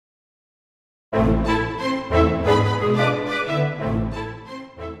I'm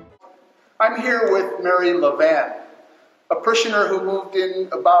here with Mary Lavan, a parishioner who moved in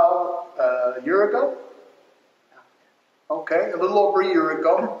about a year ago. Okay, a little over a year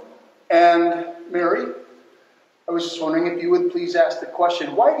ago. And Mary, I was just wondering if you would please ask the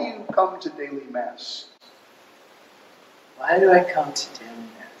question, why do you come to daily Mass? Why do I come to daily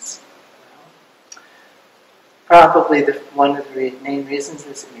Mass? Well, probably one of the main reasons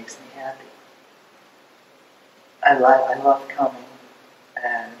is it makes me happy. I love coming,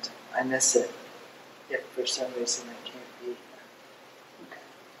 and I miss it if for some reason I can't be here. Okay.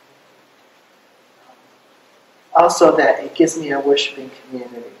 Also, that it gives me a worshiping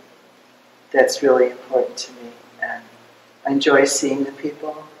community. That's really important to me, and I enjoy seeing the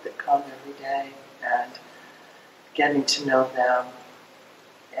people that come every day and getting to know them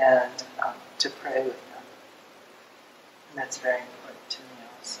and to pray with them. And that's very important to me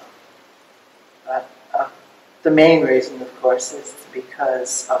also. But the main reason, of course, is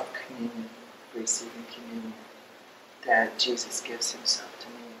because of communion, receiving communion, that Jesus gives himself to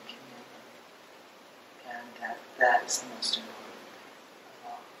me in communion. And that is the most important thing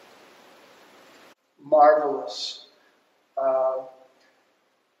of all. Marvelous.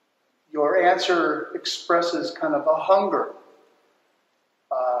 Your answer expresses kind of a hunger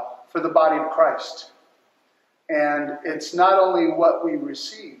for the body of Christ. And it's not only what we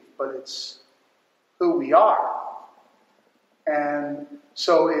receive, but it's who we are. And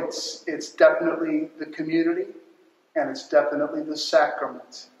so it's definitely the community, and it's definitely the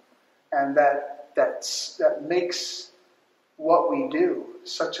sacrament. And that makes what we do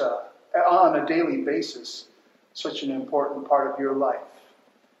on a daily basis, such an important part of your life.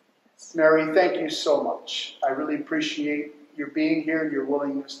 Mary, thank you so much. I really appreciate your being here and your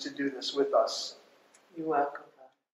willingness to do this with us. You're welcome.